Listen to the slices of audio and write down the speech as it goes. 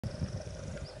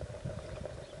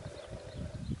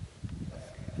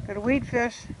Good weed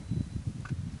fish.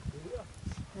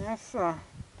 Yeah. Yes,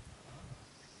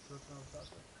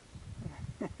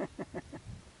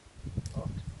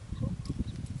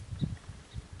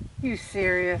 You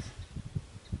serious?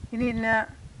 You need a net?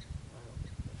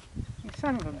 You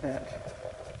son of a bitch.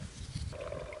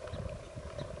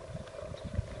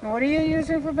 And what are you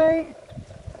using for bait?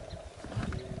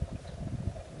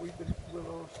 Weeping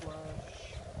willow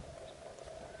slash.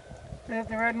 Is it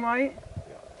the red and white?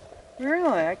 Yeah.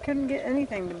 Really? I couldn't get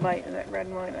anything to bite in that red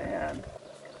and white I had.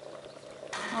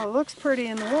 Oh, it looks pretty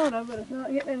in the water, but it's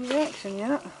not getting any action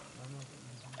yet.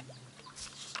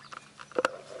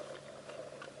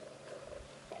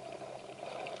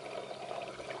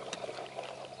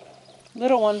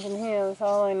 Little ones in here, that's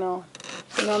all I know.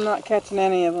 And I'm not catching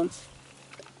any of them.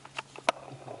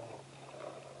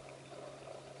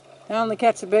 I only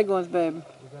catch the big ones, babe.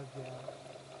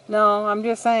 No, I'm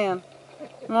just saying.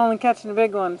 I'm only catching the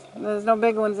big ones. There's no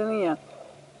big ones in here.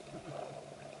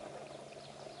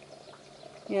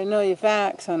 You know your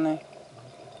facts, Hon-Ney.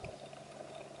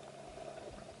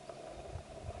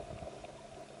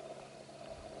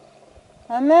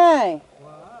 Hon-Ney!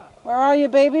 Where are your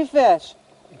baby fish?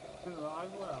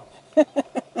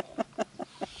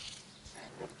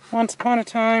 Once upon a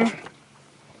time,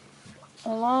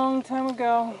 a long time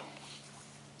ago,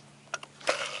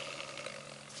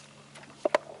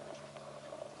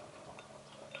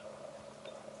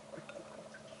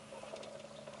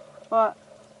 what?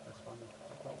 That's funny.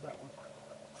 I felt that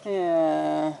one.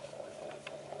 Yeah.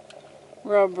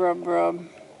 Rub, rub, rub.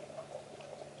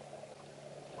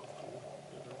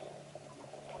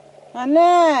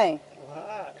 Hon-Ney!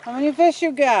 What? How many fish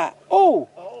you got? Oh!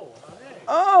 Oh, Hon-Ney.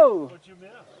 Oh! What'd you miss?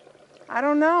 I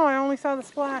don't know. I only saw the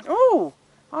splash. Oh!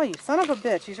 Oh, you son of a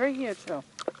bitch. He's right here, too.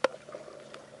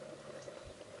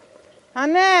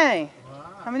 Hon-Ney!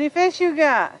 What? How many fish you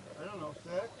got? I don't know,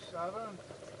 6, 7?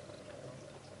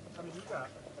 How many you got?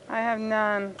 I have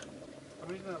none. How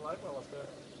many's in that live well up there?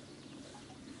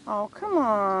 Oh, come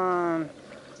on.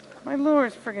 My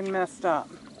lure's friggin' messed up.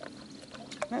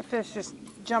 That fish just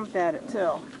jumped at it,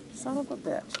 too. Son of a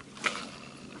bitch.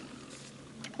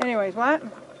 Anyways, what?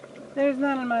 There's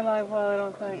none in my live well, I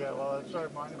don't think. Yeah, well, that's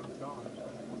right. Mine was gone.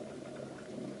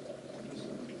 Just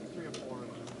 3 or 4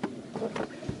 in there.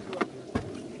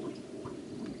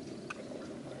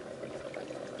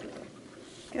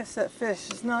 Guess that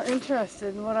fish is not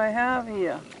interested in what I have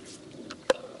here.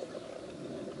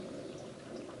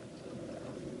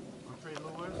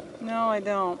 No, I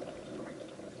don't.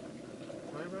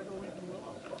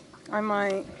 I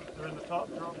might. They're in the top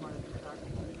drawer of my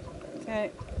tackle.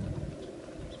 Okay.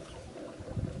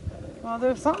 Well,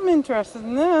 there's something interested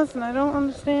in this, and I don't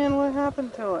understand what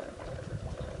happened to it.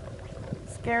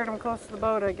 Scared him close to the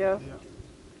boat, I guess. Yeah.